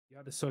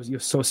Yeah, your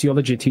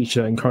sociology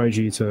teacher encouraged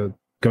you to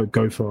go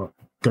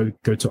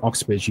to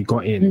Oxbridge. You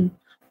got in.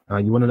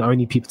 You're one of the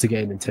only people to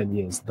get in 10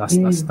 years.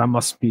 That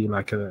must be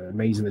like an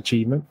amazing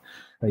achievement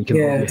that you can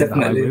hold your head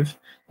high with.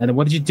 And then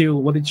what did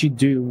you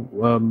do?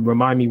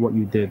 Remind me what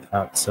you did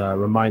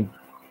remind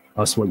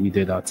us what you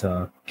did at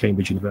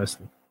Cambridge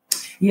University.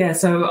 Yeah,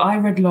 so I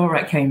read law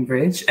at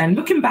Cambridge, and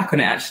looking back on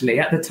it, actually,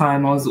 at the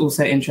time, I was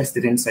also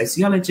interested in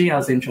sociology. I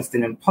was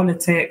interested in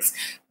politics,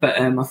 but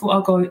I thought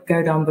I'll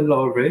go down the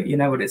law route. You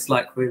know what it's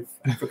like with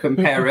African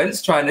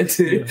parents trying to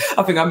do. Yeah.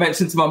 I think I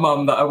mentioned to my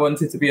mum that I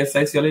wanted to be a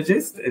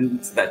sociologist,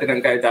 and that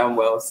didn't go down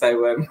well.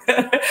 So,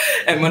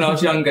 and when I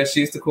was younger, she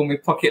used to call me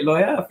pocket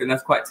lawyer. I think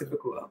that's quite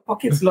typical.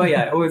 Pocket lawyer,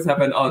 I always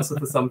have an answer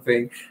for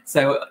something.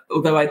 So,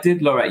 although I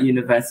did law at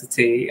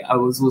university, I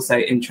was also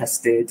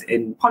interested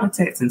in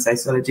politics and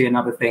sociology and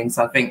other things.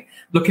 So I think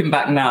looking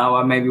back now,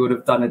 I maybe would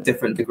have done a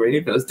different degree,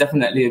 but it was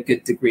definitely a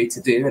good degree to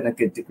do and a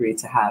good degree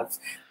to have.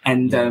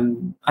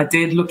 And I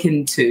did look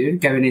into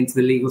going into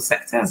the legal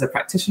sector as a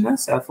practitioner.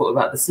 So I thought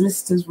about the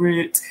solicitor's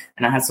route,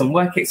 and I had some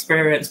work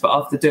experience. But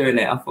after doing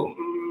it, I thought,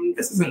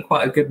 this isn't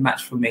quite a good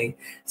match for me.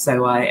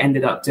 So I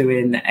ended up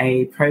doing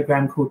a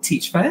program called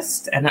Teach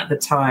First. And at the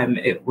time,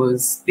 we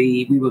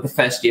were the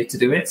first year to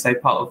do it. So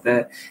part of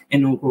the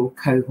inaugural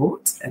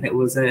cohort. And it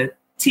was a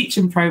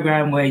teaching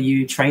program where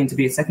you train to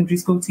be a secondary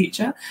school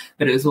teacher,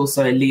 but it was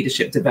also a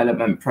leadership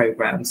development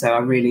program. So I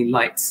really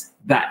liked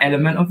that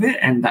element of it,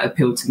 and that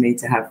appealed to me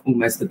to have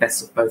almost the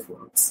best of both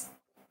worlds.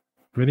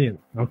 Brilliant.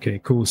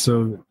 Okay, cool.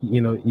 So,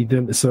 you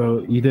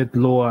did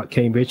law at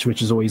Cambridge,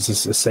 which is always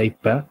a safe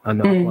bet. I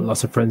know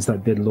lots of friends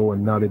that did law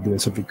and now they're doing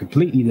something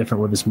completely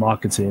different, whether it's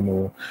marketing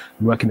or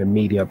working in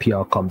media,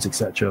 PR comms,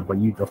 etc. But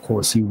you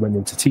went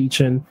into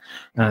teaching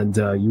and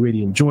you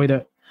really enjoyed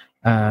it.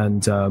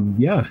 And and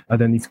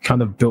then you've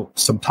kind of built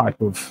some type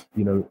of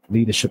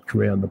leadership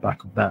career on the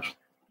back of that.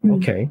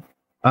 Okay.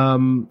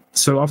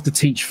 So after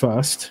Teach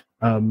First,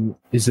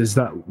 is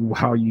that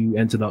how you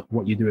ended up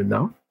what you're doing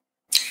now?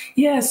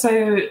 Yeah, so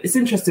it's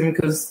interesting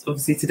because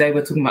obviously today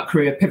we're talking about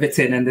career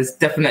pivoting, and there's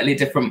definitely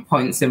different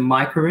points in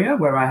my career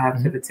where I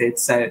have pivoted.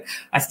 So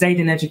I stayed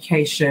in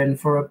education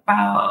for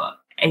about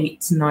 8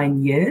 to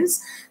 9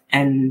 years,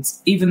 and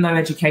even though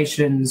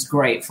education's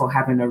great for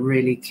having a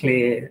really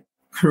clear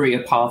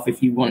career path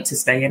if you want to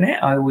stay in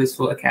it, I always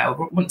thought, okay, I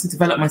want to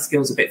develop my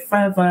skills a bit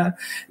further.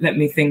 Let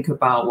me think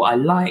about what I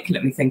like.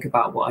 Let me think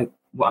about what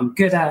I'm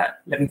good at.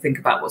 Let me think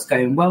about what's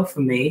going well for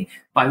me.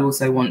 But I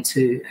also want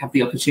to have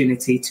the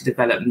opportunity to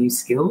develop new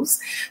skills.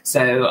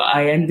 So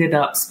I ended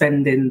up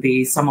spending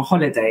the summer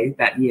holiday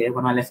that year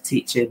when I left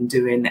teaching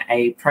doing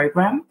a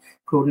program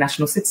called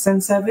National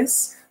Citizen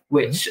Service,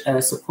 which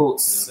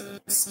supports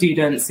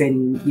students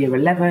in year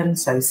 11,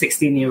 so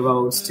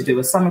 16-year-olds, to do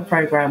a summer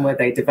program where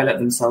they develop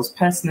themselves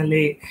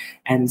personally,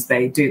 and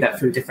they do that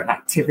through different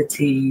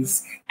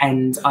activities.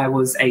 And I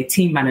was a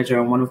team manager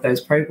on one of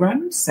those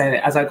programs. So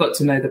as I got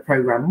to know the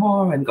program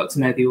more and got to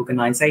know the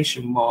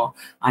organization more,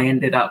 I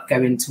ended up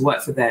going to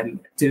work for them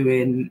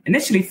doing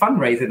initially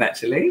fundraising,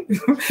 actually,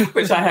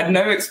 which I had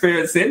no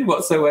experience in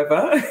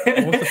whatsoever.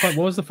 What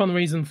was the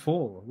fundraising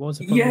for?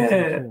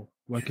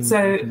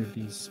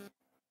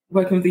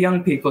 Working with the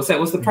young people. So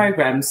it was the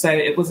program. So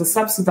it was a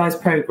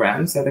subsidized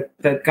program. So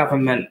the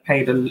government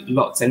paid a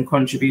lot and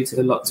contributed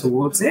a lot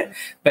towards it.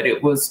 But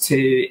it was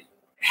to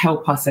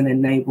help us and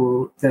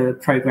enable the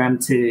program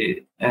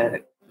to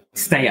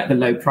stay at the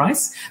low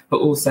price.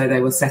 But also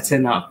they were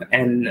setting up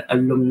an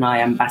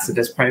alumni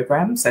ambassadors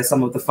program. So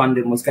some of the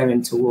funding was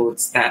going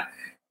towards that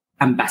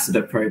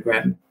ambassador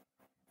program.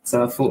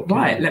 So I thought,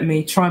 right, let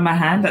me try my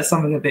hand at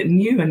something a bit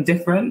new and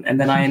different. And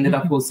then I ended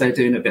up also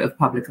doing a bit of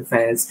public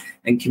affairs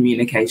and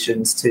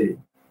communications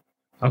too.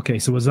 Okay,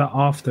 so was that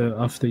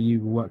after you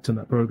worked on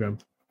that program?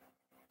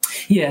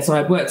 Yeah, so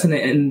I worked on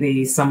it in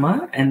the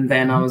summer, and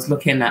then I was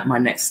looking at my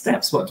next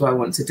steps. What do I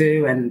want to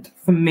do? And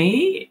for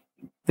me,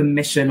 the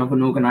mission of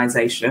an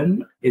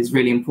organization is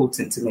really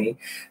important to me.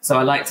 So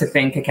I like to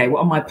think, okay, what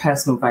are my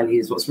personal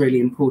values? What's really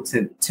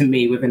important to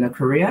me within a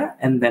career?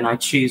 And then I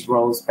choose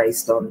roles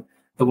based on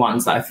the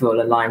ones that I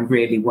feel align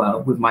really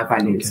well with my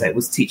values. Okay. So it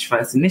was Teach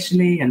First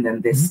initially, and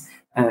then this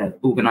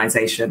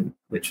organization,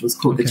 which was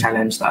called The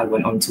Challenge, that I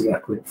went on to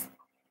work with.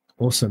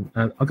 Awesome.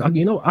 And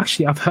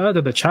actually, I've heard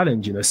of The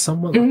Challenge.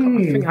 Someone,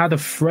 I think I had a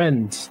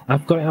friend.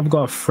 I've got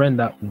a friend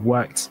that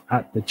worked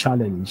at The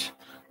Challenge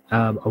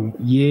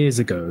years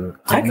ago.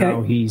 And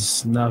now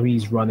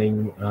he's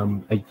running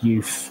a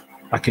youth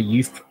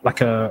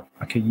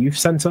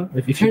center,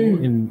 if you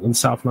will, in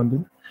South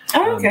London.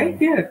 Oh, okay.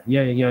 Yeah.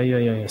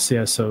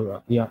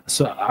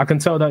 So I can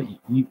tell that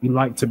you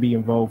like to be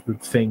involved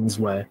with things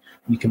where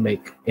you can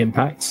make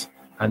impact,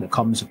 and it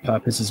comes with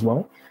purpose as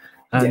well.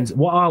 And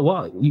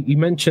what you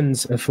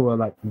mentioned for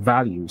like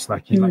values,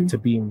 like you like to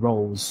be in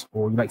roles,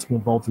 or you like to be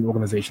involved in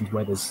organizations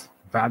where there's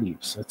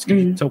values. So can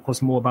you talk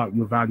us more about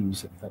your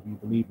values that you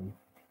believe in?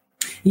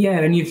 Yeah,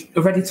 and you've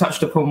already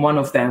touched upon one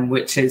of them,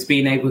 which is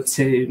being able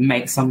to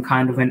make some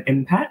kind of an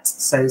impact.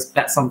 So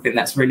that's something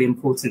that's really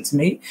important to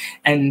me.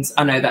 And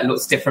I know that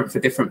looks different for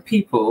different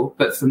people,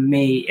 but for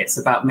me, it's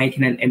about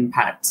making an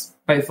impact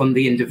both on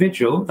the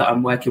individual that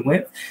I'm working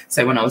with.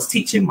 So when I was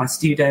teaching my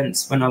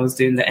students, when I was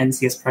doing the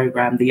NCS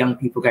program, the young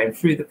people going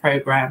through the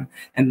program,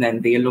 and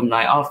then the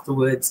alumni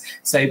afterwards.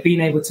 So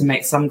being able to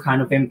make some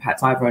kind of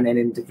impact either on an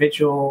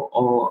individual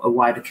or a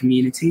wider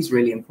community is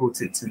really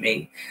important to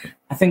me.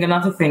 I think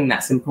another thing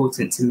that's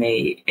important to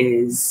me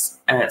is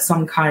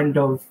some kind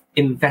of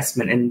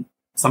investment in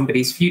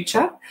somebody's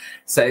future.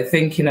 So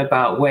thinking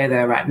about where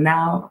they're at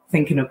now,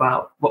 thinking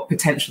about what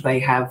potential they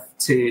have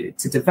to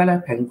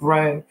develop and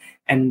grow,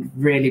 and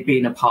really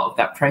being a part of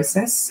that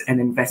process and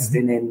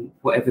investing in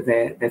whatever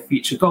their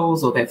future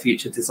goals or their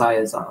future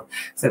desires are.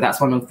 So that's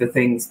one of the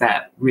things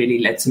that really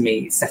led to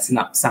me setting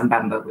up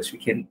Sambamba, which we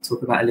can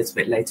talk about a little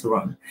bit later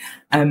on.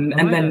 And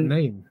like then that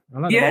name. I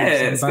like yeah,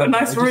 that name, it's got a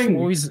nice ring.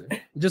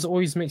 It just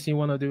always makes me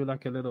want to do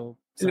like a little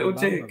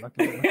jig. Like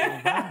a little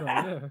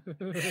yeah.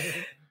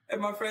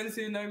 And my friends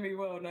who know me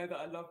well know that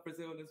I love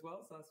Brazil as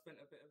well, so I spent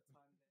a bit of time.